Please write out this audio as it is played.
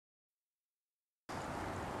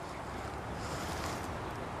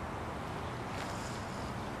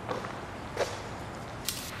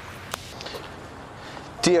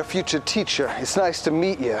Dear future teacher, it's nice to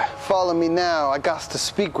meet you. Follow me now, I got to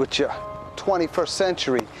speak with you. 21st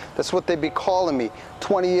century, that's what they be calling me.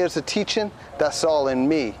 20 years of teaching, that's all in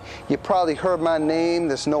me. You probably heard my name,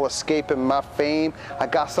 there's no escaping my fame. I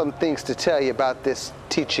got some things to tell you about this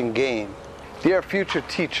teaching game. Dear future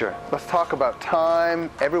teacher, let's talk about time,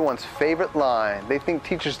 everyone's favorite line. They think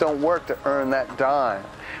teachers don't work to earn that dime.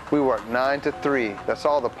 We work 9 to 3, that's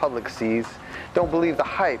all the public sees. Don't believe the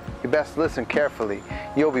hype, you best listen carefully.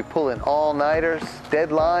 You'll be pulling all-nighters,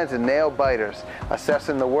 deadlines and nail-biters,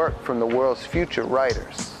 assessing the work from the world's future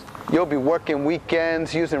writers. You'll be working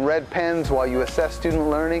weekends, using red pens while you assess student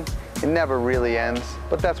learning. It never really ends,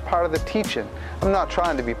 but that's part of the teaching. I'm not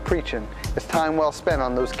trying to be preaching. It's time well spent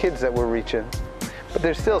on those kids that we're reaching. But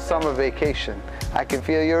there's still summer vacation. I can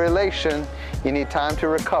feel your elation. You need time to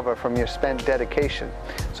recover from your spent dedication.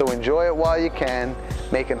 So enjoy it while you can.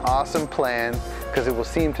 Make an awesome plan, because it will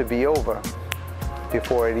seem to be over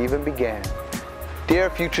before it even began. Dear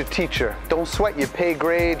future teacher, don't sweat your pay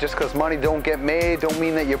grade just because money don't get made. Don't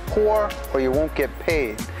mean that you're poor or you won't get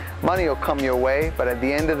paid. Money will come your way, but at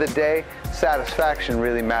the end of the day, satisfaction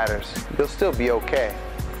really matters. You'll still be okay.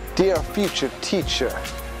 Dear future teacher,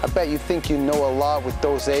 I bet you think you know a lot with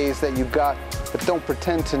those A's that you got, but don't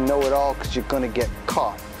pretend to know it all because you're gonna get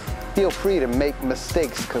caught. Feel free to make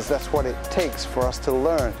mistakes because that's what it takes for us to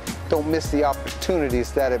learn. Don't miss the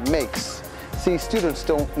opportunities that it makes. See, students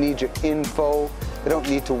don't need your info. They don't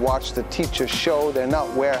need to watch the teacher show. They're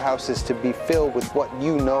not warehouses to be filled with what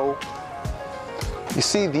you know. You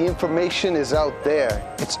see, the information is out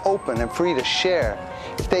there. It's open and free to share.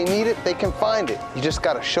 If they need it, they can find it. You just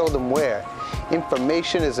gotta show them where.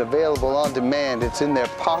 Information is available on demand. It's in their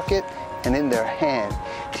pocket and in their hand.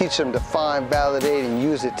 Teach them to find, validate, and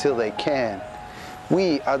use it till they can.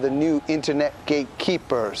 We are the new internet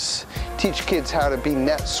gatekeepers. Teach kids how to be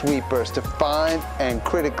net sweepers, to find and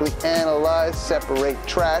critically analyze, separate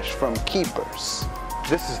trash from keepers.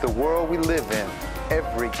 This is the world we live in.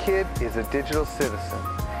 Every kid is a digital citizen.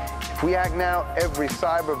 If we act now, every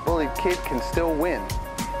cyber-bullied kid can still win.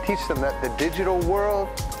 Teach them that the digital world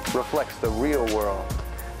reflects the real world,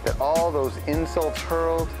 that all those insults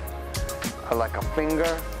hurled are like a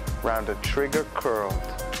finger round a trigger curled.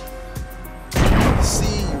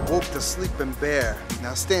 See, you woke the sleeping bear.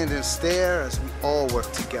 Now stand and stare as we all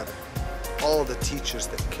work together, all the teachers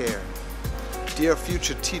that care. Dear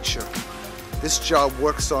future teacher, this job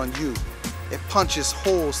works on you. It punches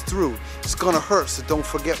holes through. It's gonna hurt, so don't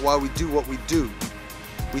forget why we do what we do.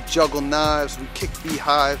 We juggle knives, we kick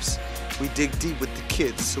beehives, we dig deep with the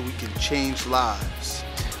kids so we can change lives.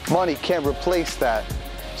 Money can't replace that,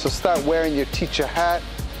 so start wearing your teacher hat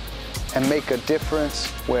and make a difference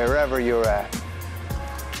wherever you're at.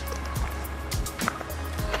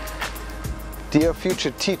 Dear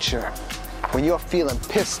future teacher, when you're feeling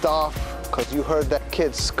pissed off because you heard that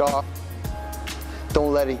kid scoff,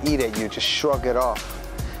 don't let it eat at you, just shrug it off.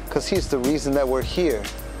 Because he's the reason that we're here.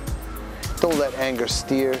 Don't let anger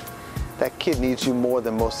steer. That kid needs you more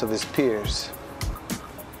than most of his peers.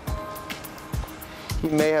 He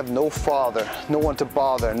may have no father, no one to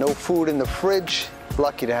bother, no food in the fridge,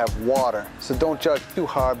 lucky to have water. So don't judge too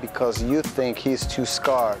hard because you think he's too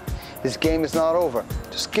scarred. His game is not over.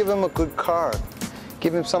 Just give him a good card.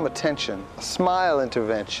 Give him some attention, a smile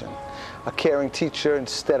intervention, a caring teacher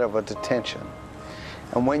instead of a detention.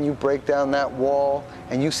 And when you break down that wall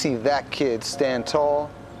and you see that kid stand tall,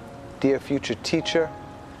 dear future teacher,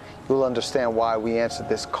 you'll understand why we answered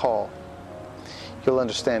this call. You'll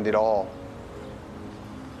understand it all.